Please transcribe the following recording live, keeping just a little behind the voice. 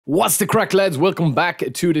What's the crack, lads? Welcome back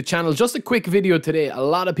to the channel. Just a quick video today. A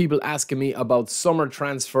lot of people asking me about summer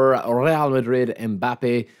transfer Real Madrid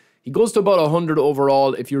MBAPPE. He goes to about 100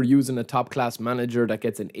 overall if you're using a top class manager that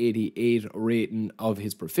gets an 88 rating of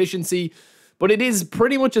his proficiency. But it is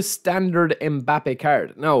pretty much a standard MBAPPE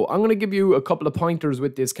card. Now, I'm going to give you a couple of pointers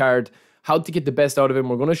with this card, how to get the best out of him.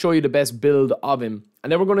 We're going to show you the best build of him.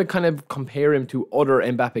 And then we're going to kind of compare him to other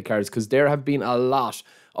MBAPPE cards, because there have been a lot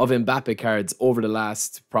of MBAPPE cards over the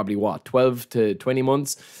last probably 12 to 20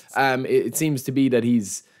 months. It seems to be that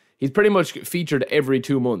he's pretty much featured every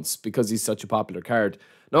 2 months because he's such a popular card.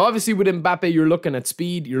 Now, obviously with MBAPPE, you're looking at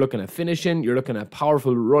speed, you're looking at finishing, you're looking at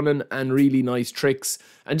powerful running and really nice tricks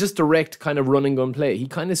and just direct kind of run and gun play. He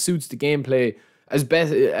kind of suits the gameplay as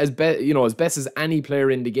best as any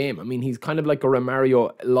player in the game. I mean, he's kind of like a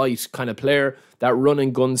Romario light kind of player, that run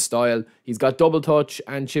and gun style. He's got double touch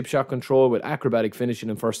and chip shot control with acrobatic finishing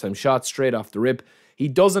and first time shots straight off the rip. He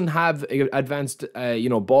doesn't have advanced,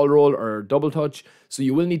 ball roll or double touch, so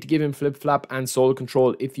you will need to give him flip flap and soul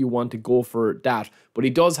control if you want to go for that. But he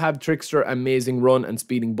does have trickster, amazing run, and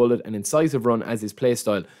speeding bullet and incisive run as his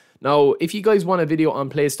playstyle. Now, if you guys want a video on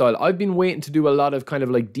playstyle, I've been waiting to do a lot of kind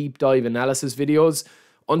of like deep dive analysis videos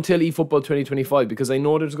until eFootball 2025, because I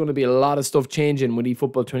know there's going to be a lot of stuff changing with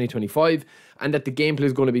eFootball 2025 and that the gameplay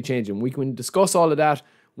is going to be changing. We can discuss all of that,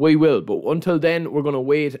 we will, but until then, we're going to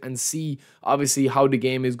wait and see, obviously, how the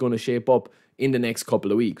game is going to shape up in the next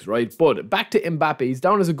couple of weeks, right? But back to MBAPPE, he's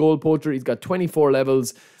down as a goal poacher, he's got 24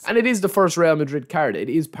 levels, and it is the first Real Madrid card. It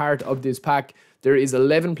is part of this pack. There is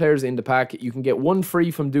 11 players in the pack. You can get one free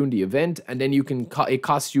from doing the event, and then it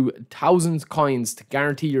costs you 1,000 coins to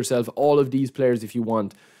guarantee yourself all of these players if you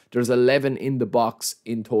want. There's 11 in the box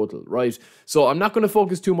in total, right? So I'm not going to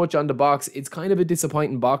focus too much on the box. It's kind of a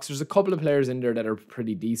disappointing box. There's a couple of players in there that are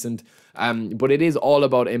pretty decent, but it is all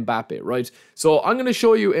about MBAPPE, right? So I'm going to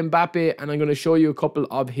show you MBAPPE, and I'm going to show you a couple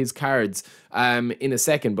of his cards in a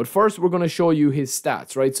second. But first, we're going to show you his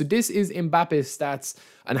stats, right? So this is MBAPPE's stats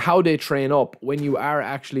and how they train up when you are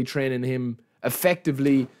actually training him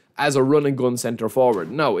effectively as a run and gun center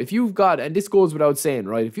forward. Now, if you've got, and this goes without saying,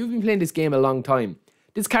 right? If you've been playing this game a long time,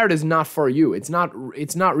 this card is not for you. It's not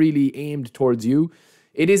really aimed towards you.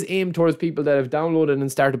 It is aimed towards people that have downloaded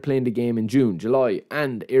and started playing the game in June, July,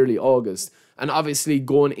 and early August. And obviously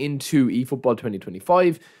going into eFootball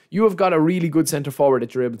 2025, you have got a really good centre forward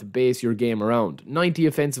that you're able to base your game around. 90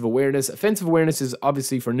 offensive awareness. Offensive awareness is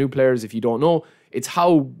obviously for new players, if you don't know. It's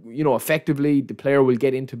how, effectively the player will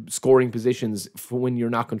get into scoring positions for when you're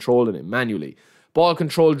not controlling it manually. Ball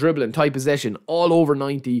control, dribbling, tight possession, all over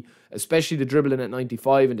 90, especially the dribbling at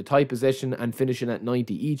 95 and the tight possession and finishing at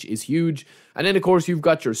 90 each is huge. And then, of course, you've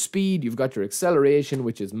got your speed, you've got your acceleration,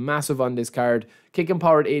 which is massive on this card. Kicking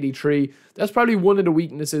power at 83. That's probably one of the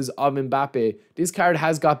weaknesses of MBAPPE. This card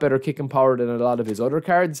has got better kicking power than a lot of his other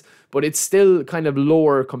cards, but it's still kind of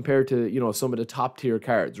lower compared to, some of the top tier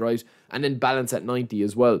cards, right? And then balance at 90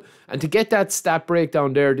 as well. And to get that stat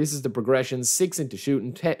breakdown there, this is the progression: 6 into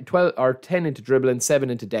shooting, 10 into dribbling, 7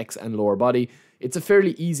 into dex and lower body. It's a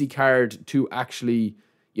fairly easy card to actually,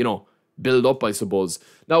 build up, I suppose.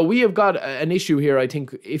 Now, we have got an issue here, I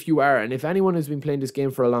think, if you are, and if anyone has been playing this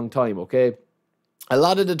game for a long time, okay? A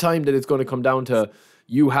lot of the time that it's going to come down to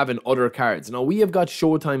you having other cards. Now, we have got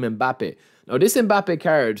Showtime MBAPPE. Now, this MBAPPE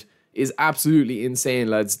card is absolutely insane,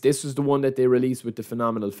 lads. This is the one that they released with the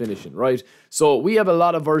phenomenal finishing, right? So we have a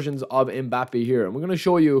lot of versions of MBAPPE here, and we're going to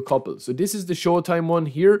show you a couple. So this is the Showtime one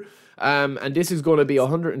here, and this is going to be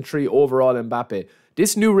 103 overall MBAPPE.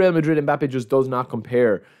 This new Real Madrid MBAPPE just does not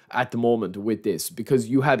compare at the moment with this, because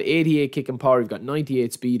you have 88 kicking power, you've got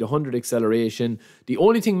 98 speed, 100 acceleration. The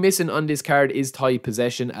only thing missing on this card is tight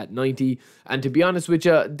possession at 90, and to be honest with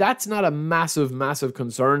you, that's not a massive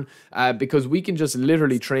concern, because we can just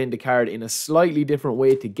literally train the card in a slightly different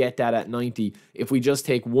way to get that at 90 if we just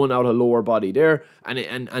take one out of lower body there,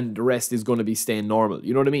 and the rest is going to be staying normal,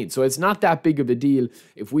 you know what I mean? So it's not that big of a deal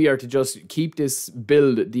if we are to just keep this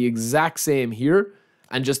build the exact same here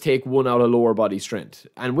and just take one out of lower body strength.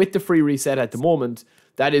 And with the free reset at the moment,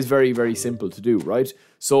 that is very simple to do, right?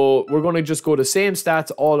 So we're going to just go the same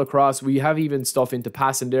stats all across. We have even stuff into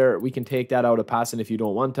passing there. We can take that out of passing if you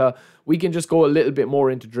don't want to. We can just go a little bit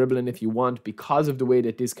more into dribbling if you want, because of the way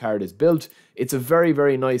that this card is built. It's a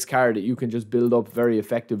very nice card that you can just build up very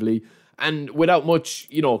effectively and without much,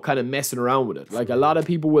 kind of messing around with it. Like, a lot of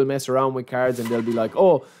people will mess around with cards and they'll be like,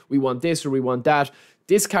 oh, we want this or we want that.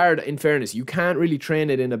 This card, in fairness, you can't really train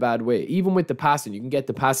it in a bad way. Even with the passing, you can get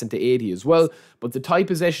the passing to 80 as well. But the tight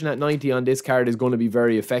possession at 90 on this card is going to be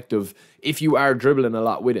very effective if you are dribbling a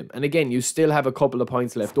lot with him. And again, you still have a couple of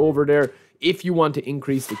points left over there If you want to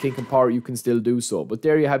increase the kicking power, you can still do so. But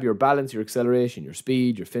there you have your balance, your acceleration, your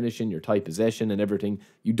speed, your finishing, your tight possession, and everything.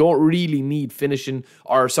 You don't really need finishing,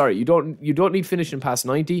 or sorry, you don't need finishing past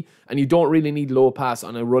 90, and you don't really need low pass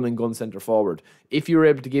on a run and gun centre forward. If you're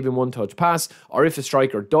able to give him one-touch pass, or if a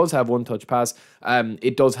striker does have one-touch pass,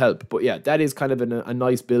 it does help. But yeah, that is kind of a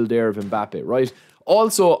nice build there of MBAPPE, right?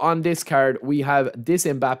 Also on this card, we have this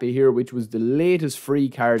MBAPPE here, which was the latest free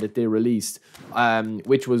card that they released,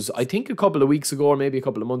 which was, I think, a couple of weeks ago or maybe a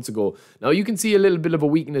couple of months ago. Now, you can see a little bit of a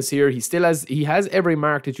weakness here. He has every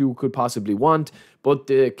mark that you could possibly want, but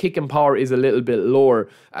the kicking power is a little bit lower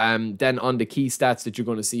than on the key stats that you're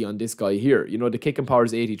going to see on this guy here. You know, the kicking power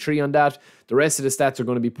is 83 on that. The rest of the stats are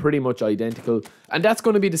going to be pretty much identical, and that's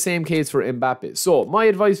going to be the same case for MBAPPE. So, my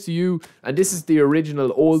advice to you, and this is the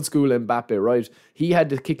original old school MBAPPE, right? He had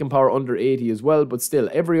the kicking power under 80 as well, but still,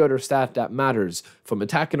 every other stat that matters, from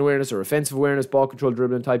attacking awareness or offensive awareness, ball control,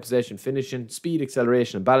 dribbling, tight possession, finishing, speed,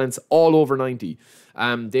 acceleration, and balance, all over 90.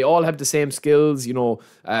 They all have the same skills, you know,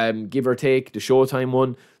 give or take, the Showtime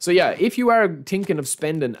one. So yeah, if you are thinking of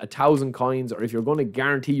spending 1,000 coins, or if you're going to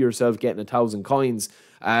guarantee yourself getting 1,000 coins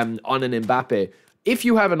on an MBAPPE, if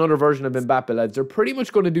you have another version of MBAPPE, lads, they're pretty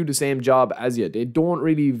much going to do the same job as you. They don't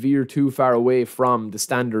really veer too far away from the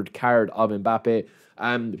standard card of MBAPPE.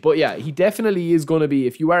 But yeah, he definitely is going to be,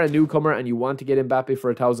 if you are a newcomer and you want to get MBAPPE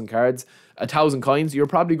for 1,000 cards, 1,000 coins, you're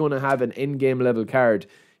probably going to have an in-game level card,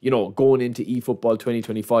 you know, going into eFootball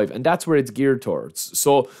 2025, and that's where it's geared towards.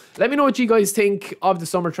 So let me know what you guys think of the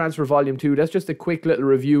Summer Transfer Volume 2. That's just a quick little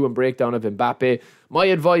review and breakdown of MBAPPE. My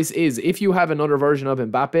advice is, if you have another version of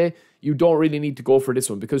MBAPPE, you don't really need to go for this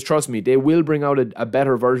one, because trust me, they will bring out a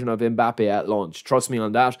better version of MBAPPE at launch. Trust me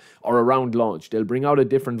on that, or around launch. They'll bring out a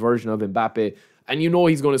different version of MBAPPE, and you know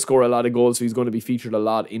he's going to score a lot of goals, so he's going to be featured a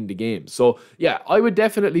lot in the game. So yeah, I would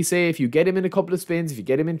definitely say if you get him in a couple of spins, if you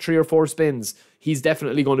get him in 3 or 4 spins, he's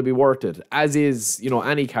definitely going to be worth it, as is, you know,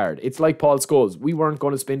 any card. It's like Paul Scholes. We weren't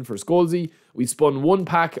going to spin for Scholesy. We spun one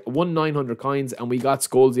pack, 900 coins, and we got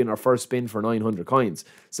Scholesy in our first spin for 900 coins.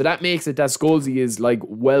 So that makes it that Scholesy is like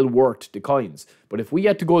well worth the coins. But if we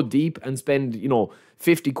had to go deep and spend, you know,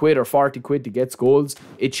 50 quid or 40 quid to get Scholes,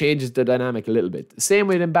 it changes the dynamic a little bit. Same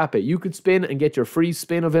with MBAPPE. You could spin and get your free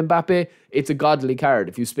spin of MBAPPE. It's a godly card.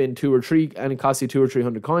 If you spin 2 or 3 and it costs you 200 or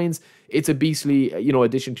 300 coins, it's a beastly, you know,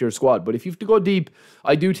 addition to your squad. But if you have to go deep,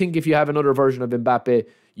 I do think if you have another version of MBAPPE,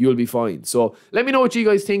 you'll be fine. So let me know what you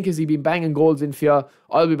guys think. Has he been banging goals in for you?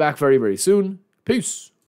 I'll be back very, very soon. Peace.